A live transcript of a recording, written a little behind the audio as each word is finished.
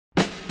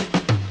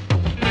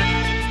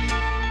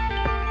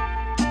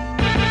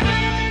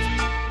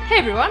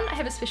everyone, I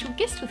have a special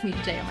guest with me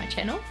today on my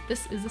channel.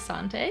 This is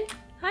Ahsante.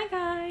 Hi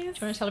guys! Do you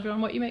want to tell everyone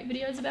what you make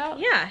videos about?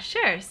 Yeah,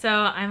 sure. So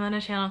I'm on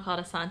a channel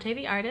called Ahsante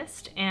the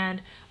Artist,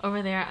 and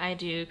over there I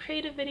do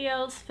creative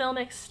videos,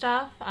 filmic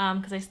stuff,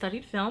 because I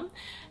studied film,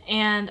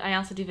 and I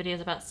also do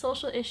videos about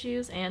social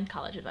issues and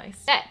college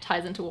advice. That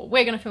ties into what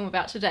we're going to film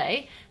about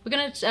today. We're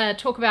going to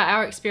talk about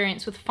our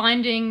experience with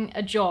finding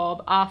a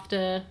job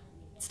after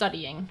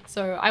studying.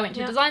 So I went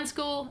to design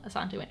school,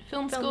 Ahsante went to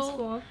film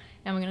school.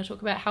 And we're going to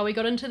talk about how we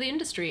got into the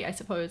industry, I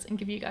suppose, and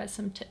give you guys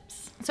some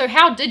tips. So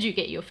how did you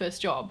get your first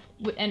job?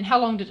 And how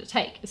long did it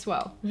take as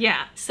well?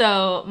 Yeah,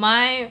 so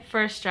my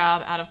first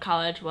job out of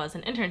college was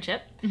an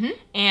internship.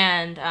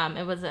 And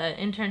it was an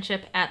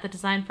internship at the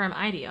design firm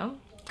IDEO.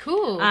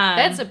 Cool.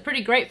 That's a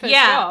pretty great first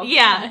job.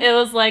 Yeah, it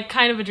was like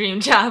kind of a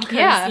dream job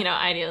because, you know,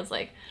 IDEO is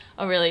like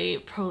a really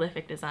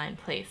prolific design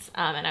place.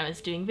 And I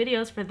was doing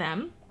videos for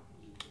them.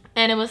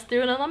 And it was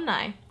through an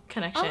alumni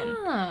connection.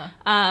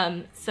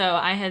 So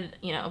I had,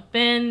 you know,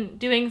 been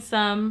doing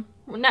some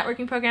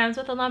networking programs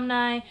with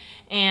alumni,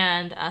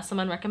 and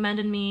someone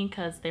recommended me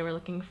because they were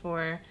looking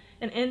for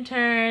an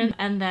intern.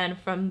 And then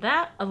from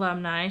that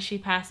alumni, she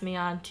passed me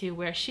on to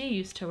where she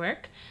used to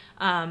work.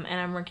 And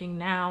I'm working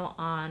now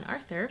on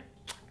Arthur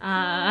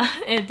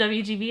at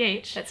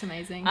WGBH. That's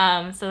amazing.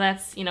 So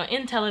that's, you know,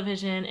 in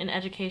television, in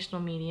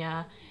educational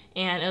media.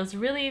 And it was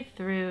really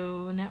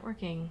through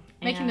networking.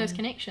 Making those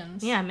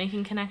connections. Yeah,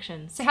 making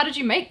connections. So how did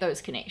you make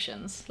those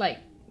connections? Like,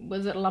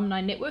 was it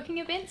alumni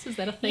networking events? Is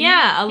that a thing?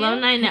 Yeah,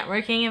 alumni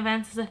networking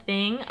events is a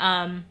thing.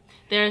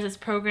 There's this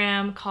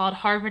program called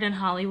Harvard in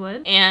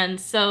Hollywood. And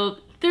so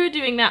through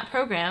doing that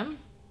program,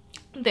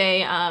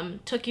 they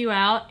took you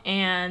out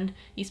and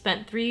you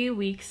spent 3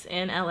 weeks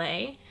in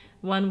LA.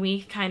 1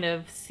 week kind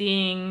of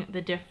seeing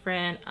the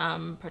different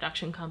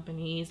production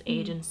companies,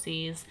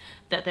 agencies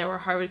that there were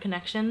Harvard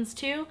connections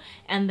to,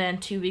 and then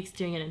 2 weeks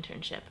doing an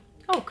internship.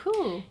 Oh,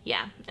 cool.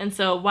 Yeah, and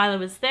so while I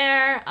was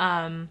there,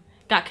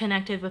 got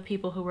connected with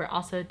people who were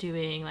also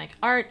doing like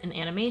art and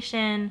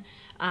animation,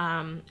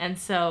 and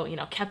so, you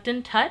know, kept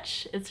in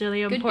touch. It's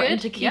really important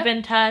to keep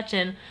in touch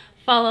and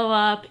follow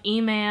up,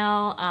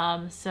 email.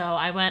 So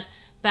I went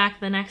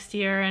back the next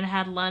year and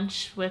had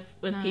lunch with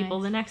people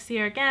the next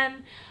year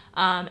again.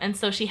 And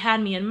so she had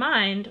me in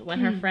mind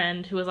when her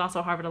friend, who was also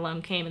a Harvard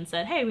alum, came and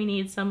said, hey, we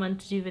need someone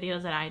to do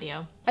videos at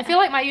IDEO. I feel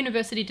like my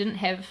university didn't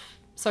have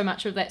so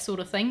much of that sort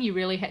of thing. You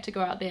really had to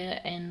go out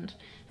there and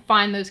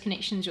find those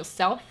connections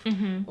yourself.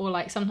 Or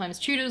like sometimes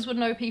tutors would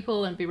know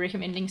people and be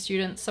recommending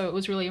students. So it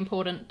was really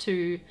important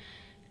to,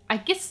 I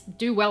guess,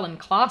 do well in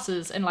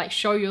classes and like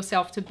show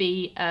yourself to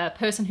be a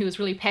person who was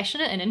really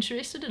passionate and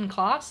interested in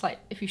class. Like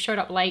if you showed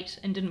up late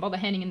and didn't bother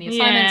handing in the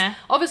assignments,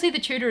 obviously the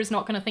tutor is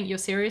not going to think you're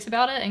serious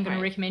about it and going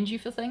to recommend you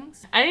for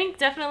things. I think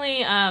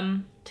definitely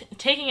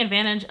taking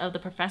advantage of the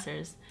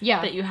professors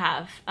that you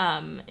have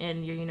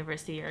in your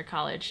university or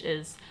college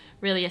is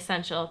really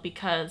essential,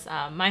 because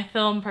my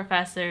film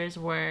professors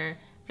were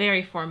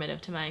very formative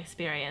to my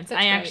experience.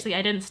 I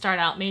didn't start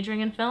out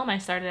majoring in film. I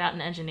started out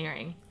in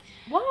engineering.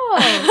 Whoa,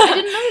 I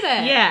didn't know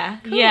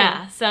that.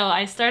 Yeah. So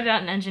I started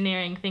out in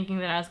engineering thinking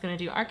that I was going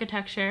to do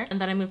architecture, and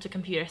then I moved to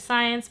computer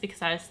science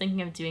because I was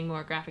thinking of doing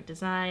more graphic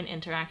design,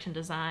 interaction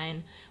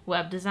design,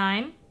 web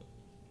design,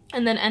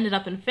 and then ended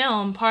up in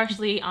film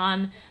partially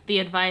on the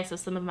advice of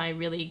some of my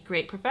really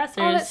great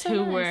professors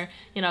who were,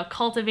 you know,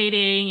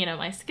 cultivating, you know,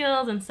 my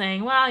skills and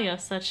saying, wow, you have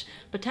such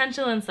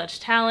potential and such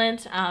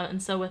talent.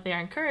 And so with their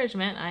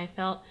encouragement, I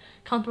felt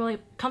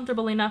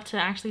comfortable enough to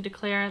actually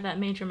declare that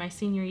major my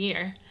senior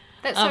year.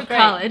 That's so great.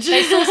 College.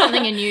 They saw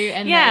something in you,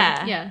 and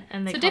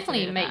and they so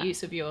definitely make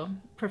use of your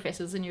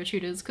professors and your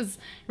tutors, because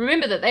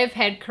remember that they've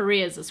had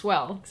careers as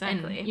well.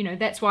 Exactly. And, you know,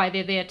 that's why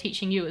they're there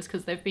teaching you, is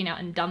because they've been out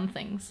and done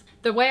things.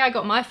 The way I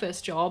got my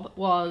first job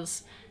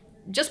was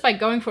just by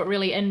going for it,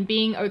 really, and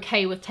being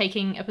okay with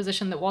taking a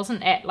position that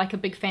wasn't at like a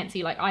big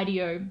fancy like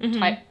IDEO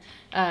type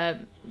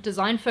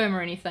design firm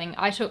or anything.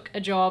 I took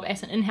a job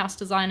as an in-house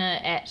designer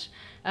at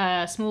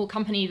a small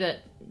company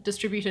that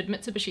distributed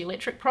Mitsubishi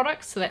Electric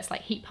products, so that's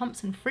like heat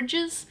pumps and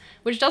fridges,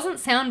 which doesn't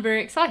sound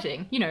very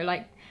exciting, you know,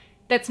 like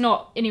that's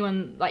not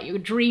anyone like your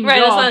dream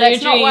job.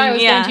 That's not why I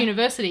was going to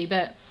university,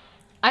 but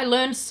I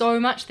learned so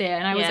much there,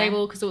 and I was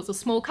able, because it was a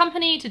small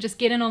company, to just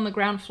get in on the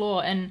ground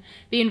floor and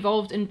be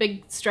involved in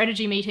big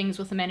strategy meetings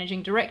with the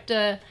managing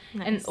director,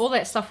 and all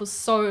that stuff was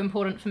so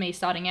important for me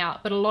starting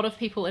out. But a lot of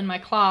people in my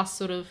class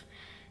sort of,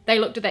 they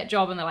looked at that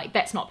job and they're like,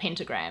 that's not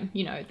pentagram,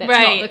 you know, that's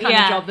not the kind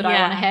of job that I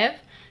want to have.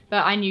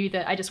 But I knew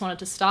that I just wanted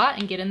to start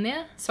and get in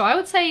there. So I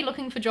would say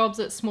looking for jobs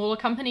at smaller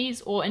companies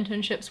or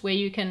internships where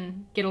you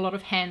can get a lot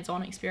of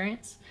hands-on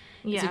experience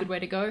is a good way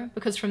to go.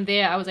 Because from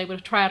there I was able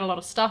to try out a lot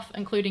of stuff,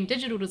 including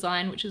digital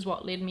design, which is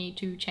what led me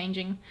to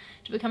changing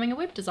to becoming a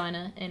web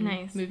designer and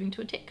moving to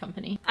a tech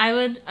company. I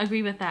would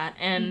agree with that,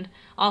 and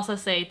also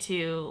say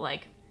to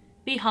like,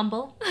 be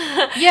humble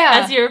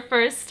as you're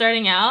first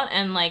starting out,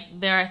 and like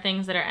there are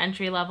things that are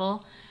entry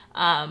level.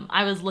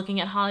 I was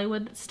looking at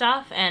Hollywood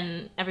stuff,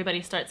 and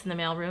everybody starts in the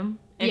mailroom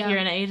if you're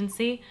in an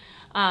agency.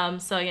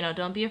 So, you know,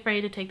 don't be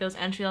afraid to take those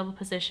entry-level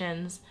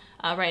positions.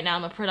 Right now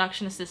I'm a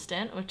production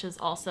assistant, which is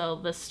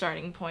also the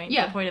starting point,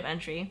 the point of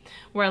entry,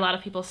 where a lot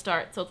of people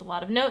start. So it's a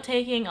lot of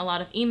note-taking, a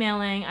lot of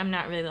emailing. I'm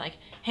not really like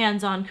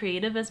hands-on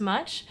creative as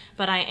much,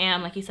 but I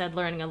am, like you said,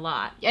 learning a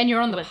lot. And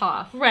you're on the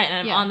path. Right,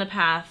 and I'm on the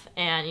path,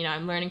 and, you know,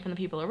 I'm learning from the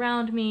people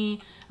around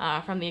me,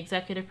 from the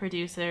executive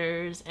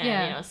producers, and,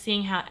 you know,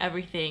 seeing how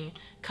everything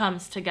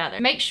comes together.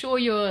 Make sure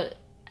you're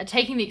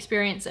taking the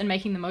experience and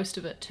making the most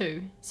of it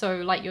too. So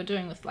like you're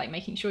doing with like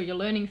making sure you're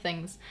learning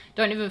things.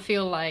 Don't ever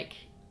feel like,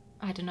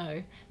 I don't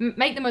know,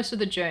 make the most of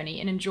the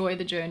journey and enjoy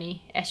the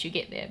journey as you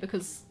get there,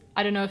 because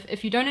I don't know,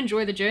 if you don't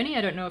enjoy the journey,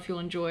 I don't know if you'll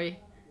enjoy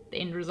the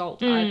end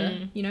result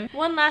either, you know?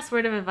 One last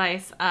word of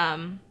advice,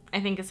 I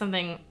think is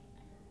something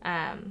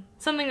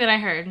that I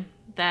heard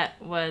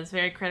that was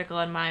very critical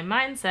in my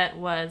mindset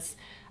was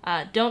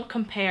don't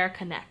compare,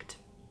 connect.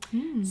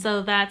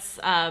 So that's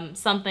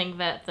something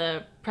that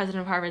the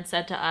president of Harvard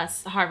said to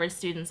us, Harvard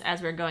students,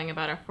 as we're going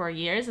about our 4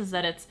 years, is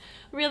that it's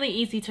really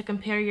easy to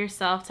compare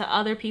yourself to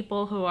other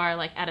people who are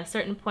like at a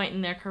certain point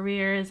in their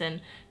careers and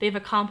they've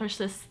accomplished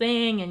this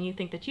thing and you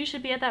think that you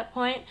should be at that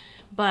point,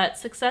 but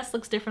success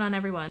looks different on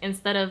everyone.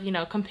 Instead of, you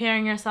know,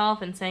 comparing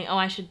yourself and saying, oh,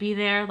 I should be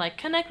there, like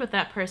connect with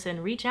that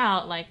person, reach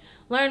out, like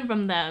learn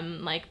from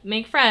them, like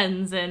make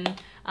friends, and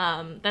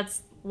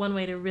that's one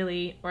way to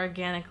really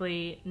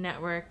organically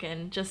network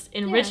and just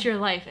enrich your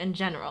life in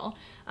general.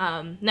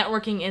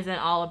 Networking isn't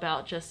all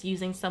about just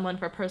using someone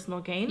for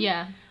personal gain.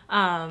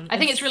 I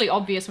think it's really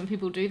obvious when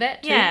people do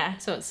that too.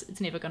 So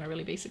it's never going to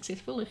really be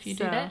successful if you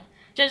do that.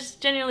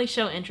 Just genuinely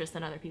show interest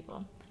in other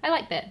people. I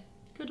like that.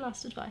 Good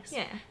last advice.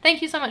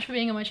 Thank you so much for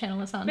being on my channel,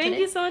 Ahsante. Thank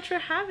you so much for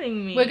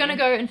having me. We're going to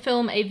go and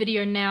film a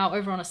video now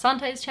over on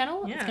Ahsante's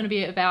channel. It's going to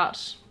be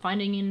about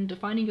finding and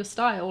defining your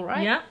style,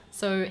 right?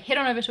 So head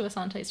on over to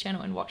Ahsante's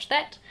channel and watch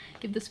that.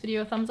 Give this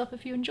video a thumbs up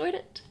if you enjoyed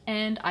it,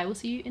 and I will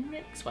see you in the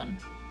next one.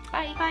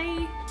 Bye.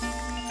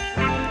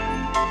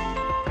 Bye.